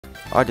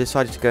I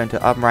decided to go into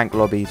unranked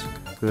lobbies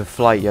with a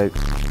flight yoke.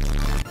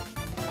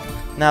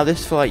 Now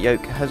this flight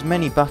yoke has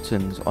many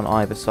buttons on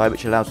either side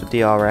which allows for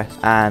DRS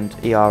and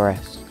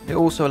ERS. It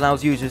also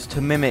allows users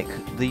to mimic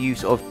the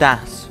use of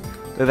DAS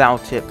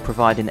without it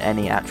providing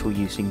any actual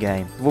use in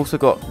game. We've also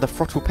got the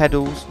throttle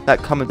pedals that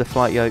come with the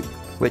flight yoke,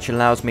 which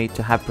allows me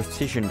to have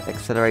precision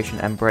acceleration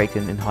and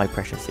braking in high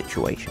pressure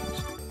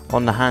situations.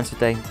 On the hands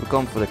today, we've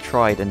gone for the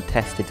tried and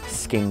tested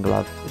skin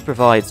glove. This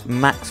provides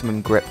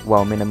maximum grip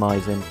while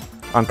minimising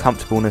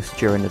uncomfortableness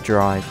during the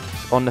drive.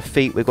 On the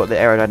feet, we've got the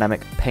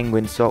aerodynamic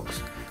penguin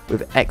socks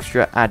with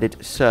extra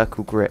added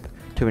circle grip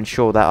to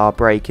ensure that our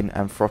braking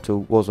and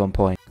throttle was on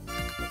point.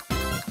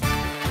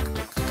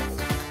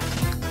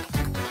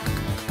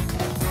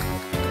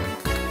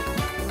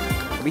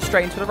 Are we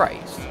straight into the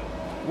race?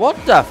 What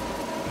the?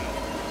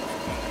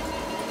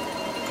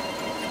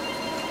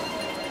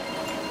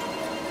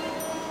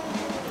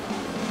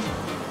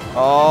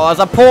 Oh, there's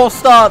a poor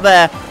start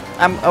there.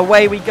 And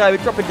away we go,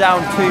 dropping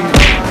down to...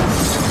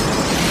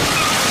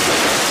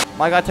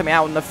 My guy took me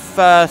out in the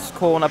first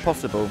corner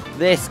possible.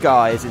 This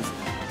guy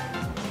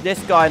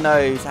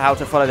knows how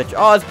to follow the...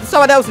 Oh,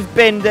 someone else has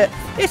binned it.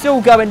 It's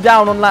all going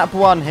down on lap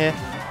 1 here.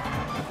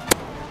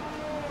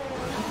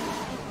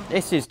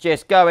 This is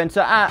just going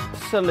to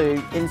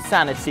absolute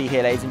insanity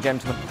here, ladies and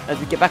gentlemen. As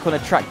we get back on the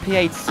track,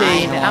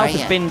 P18,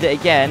 Alpha binned it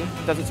again.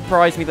 Doesn't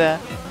surprise me there.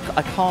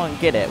 I can't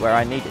get it where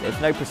I need it. There's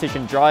no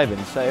precision driving,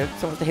 so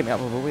someone has to hit me up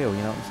with a wheel,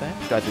 you know what I'm saying?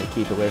 This guy's going to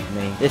keep it with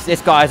me.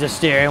 This guy's a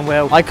steering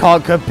wheel. I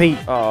can't compete.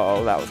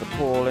 Oh, that was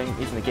appalling.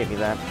 He's going to get me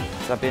there.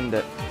 So I binned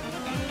it.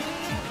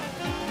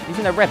 He's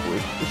in a Red Bull.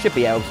 He should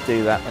be able to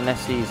do that,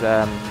 unless he's,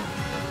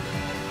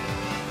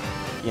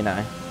 you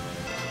know.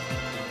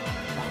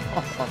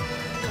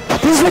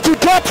 This is what you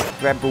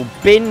get! Red Bull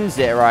bins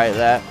it right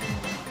there.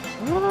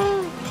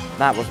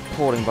 That was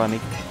appalling by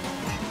me.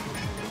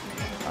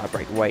 I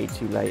braked way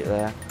too late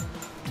there.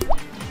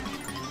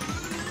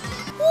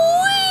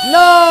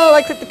 No!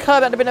 I clipped the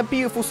curb. That would have been a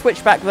beautiful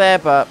switchback there,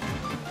 but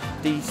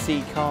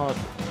DC card.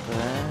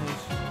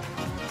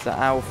 It's the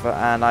Alpha,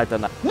 and I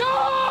don't know.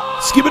 No!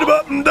 Skip it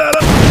up and down.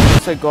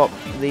 Also got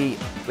we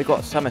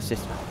got some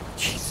assist. Oh,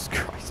 Jesus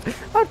Christ!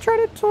 I'm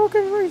trying to talk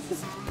as racist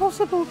as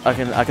possible. I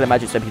can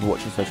imagine some people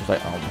watching Sochi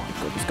like, oh my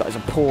god, this guy's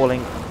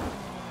appalling.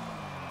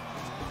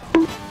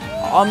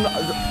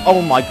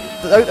 Oh my,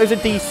 those are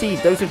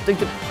DCs, those are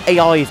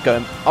AIs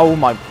going, oh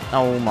my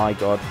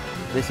god,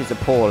 this is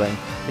appalling,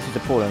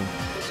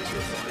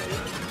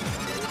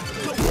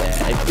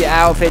 Yeah, get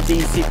out of it,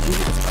 DC,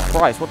 Jesus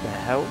Christ, what the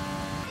hell?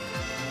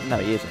 No,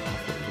 he isn't,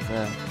 he's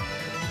there.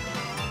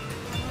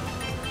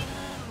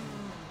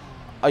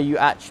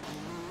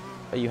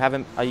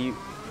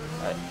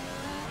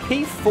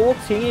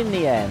 P14 in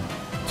the end.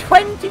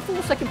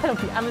 24-second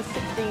penalty and a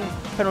 16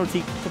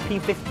 penalty to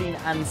P15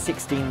 and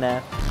 16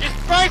 there.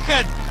 It's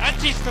broken!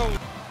 Anti-stall!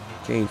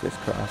 Jesus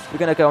Christ. We're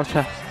going to go on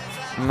to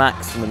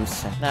maximum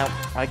set. Now,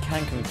 I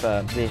can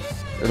confirm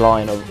this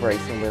line of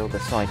racing wheel, the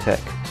Logitech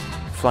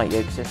Flight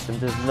Yoke system,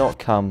 does not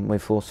come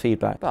with force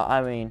feedback. But,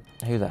 I mean,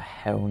 who the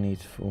hell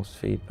needs force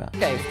feedback?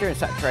 Okay, steering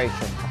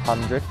saturation,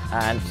 100,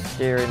 and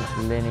steering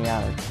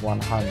linearity,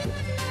 100.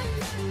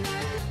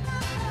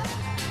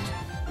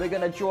 We're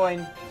going to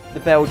join the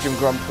Belgium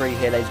Grand Prix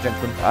here, ladies and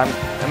gentlemen.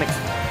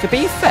 To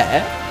be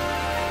fair...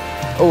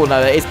 Oh,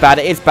 no, it is bad,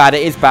 it is bad,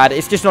 it is bad.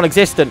 It's just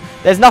non-existent.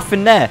 There's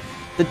nothing there.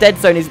 The dead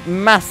zone is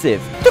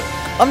massive.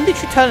 I'm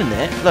literally turning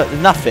it. Look,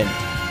 there's nothing.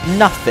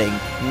 Nothing.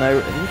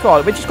 No,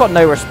 we just got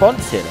no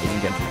response here, ladies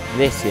and gentlemen.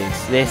 This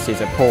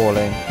is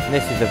appalling.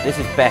 This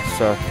is best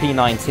for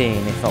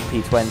P19, if not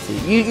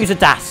P20. Use a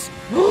DAS.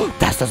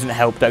 DAS doesn't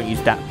help, don't use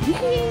DAS.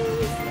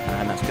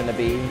 And that's going to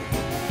be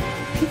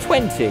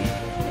P20.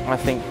 I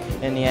think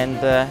in the end,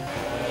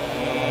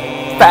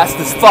 fast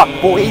as fuck,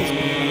 boys.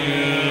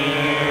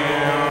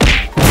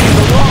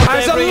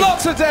 There's a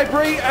lot of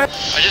debris. I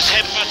just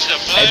headbutted a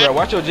bird. Hey, bro,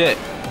 watch your jet.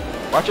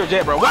 Watch your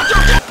jet, bro. Watch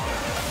your jet.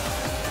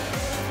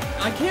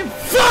 I can't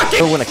fucking.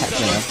 Still want to catch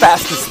me now.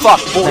 Fast as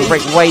fuck, boys. They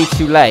break way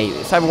too late.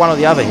 It's over one or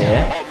the other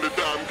here.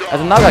 As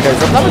another guy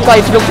goes, another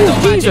guy to look.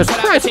 Jesus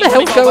Christ, what the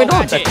hell's going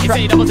on?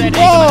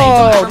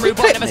 Whoa! You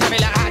clipped me.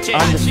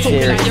 I'm just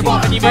serious.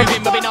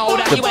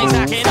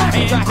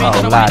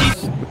 Oh,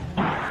 lads.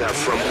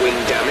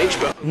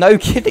 No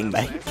kidding,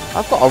 mate.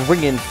 I've got a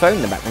ringing phone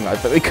in the background,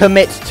 guys, but we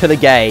commit to the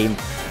game.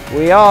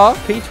 We are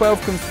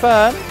P12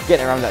 confirmed.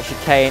 Getting around that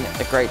chicane,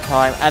 a great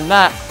time. And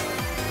that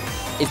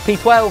is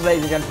P12,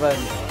 ladies and gentlemen,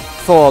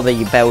 for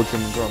the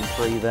Belgian Grand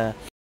Prix there.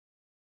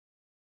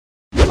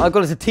 Oh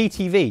god, it's a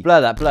TTV.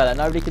 Blur that, blur that.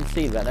 Nobody can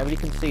see that. Nobody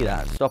can see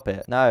that. Stop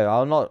it. No,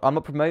 I'm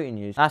not promoting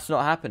you. That's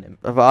not happening.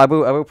 But I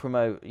will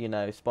promote, you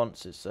know,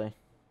 sponsors, so.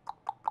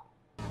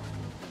 I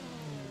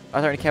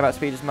don't really care about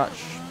speed as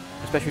much,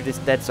 especially with this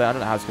dead zone. I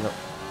don't know how it's gonna.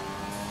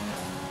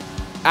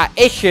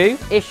 Issue.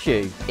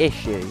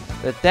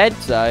 The dead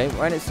zone,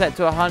 when it's set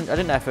to 100, I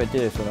didn't know if it would do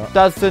this or not,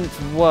 doesn't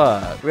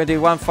work. We're gonna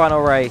do one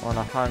final race on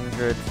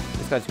 100.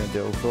 This guy's gonna do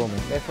it all for me.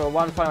 Go for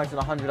one final race on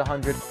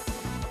 100,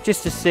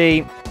 just to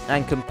see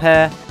and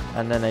compare.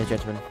 And then, ladies and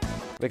gentlemen,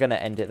 we're gonna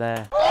end it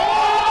there.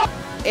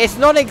 It's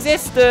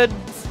non-existent.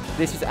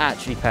 This is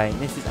actually pain.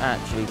 This is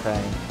actually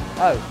pain.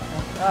 Oh.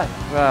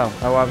 Well,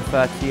 I won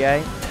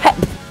 38.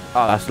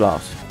 Oh, that's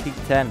lost.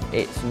 P10.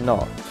 It's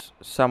not.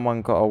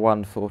 Someone got a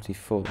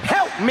 144.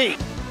 Help me!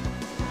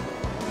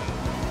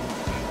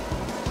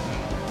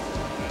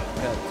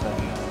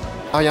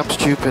 I am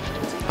stupid.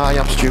 I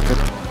am stupid.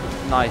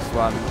 Nice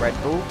one, Red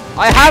Bull.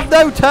 I have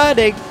no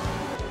turning.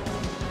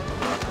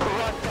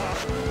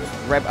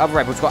 Other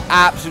Red Bull's got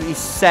absolutely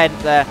sent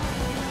there.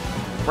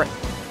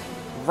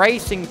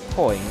 Racing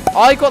Point.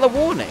 I got the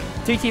warning.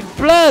 TT,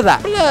 blur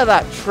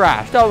that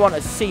trash. Don't want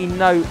to see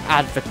no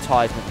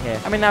advertisement here.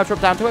 I mean, now drop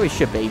down to where we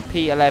should be.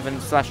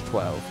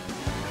 P11/12.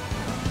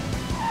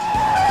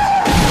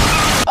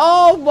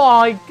 Oh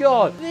my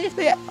god.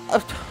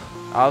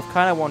 I was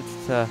kind of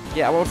wanted to...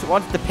 Yeah, I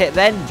wanted to pit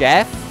then,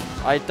 Jeff.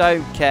 I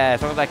don't care.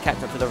 As long as I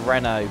catch up to the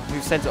Renault,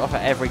 who sends it off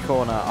at every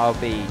corner, I'll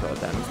be... God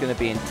damn, it's going to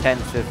be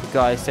intense if the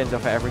guy sends it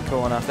off at every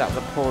corner. That was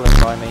appalling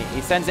by me.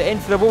 He sends it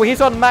into the wall. He's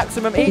on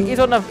maximum. He's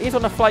on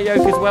the flight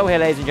yoke as well here,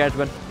 ladies and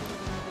gentlemen.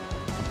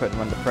 I'm putting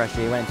him under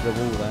pressure. He went into the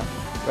wall there.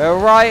 We're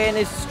right in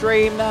his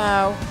stream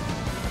now.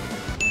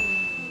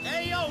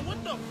 Hey, yo,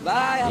 what the...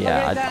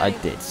 Yeah, I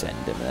did send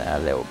him there a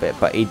little bit,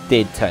 but he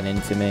did turn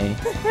into me.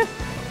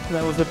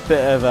 That was a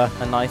bit of a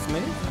nice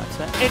move, I'd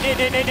say.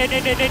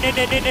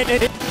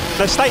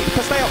 No, stay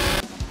up.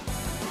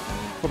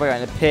 Probably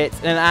going to the pit,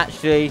 and then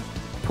actually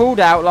pulled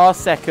out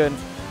last second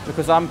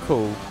because I'm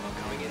cool.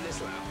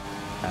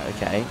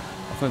 Okay, I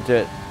was going to do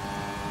it.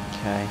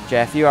 Okay,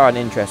 Jeff, you are an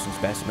interesting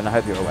specimen. I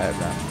hope you're aware of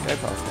that. Go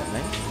past that,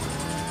 mate.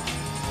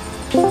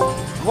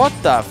 What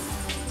the f...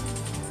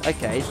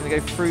 Okay, he's going to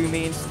go through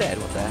me instead.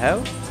 What the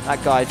hell?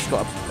 That guy's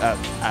got a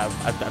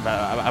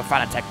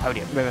Fanatec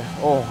podium,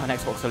 or an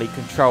Xbox Elite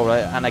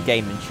controller and a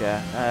gaming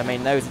chair. I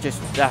mean, those are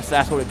just that's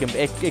all it can be.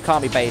 It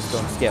can't be based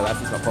on skill. That's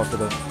just not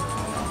possible.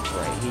 Oh,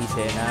 great, he's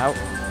here now.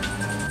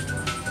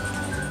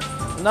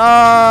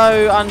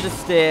 No,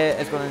 understeer.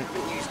 It's going to.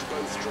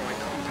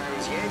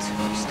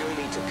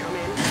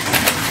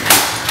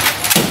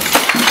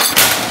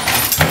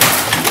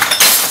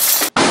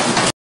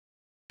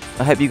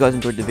 I hope you guys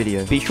enjoyed the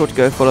video. Be sure to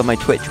go follow my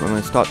Twitch when I'm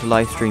going to start to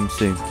live stream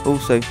soon.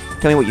 Also,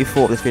 tell me what you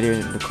thought of this video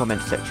in the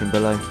comments section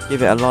below.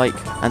 Give it a like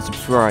and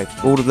subscribe.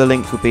 All of the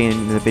links will be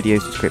in the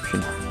video's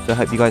description. So I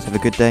hope you guys have a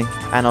good day,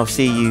 and I'll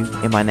see you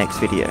in my next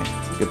video.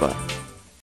 Goodbye.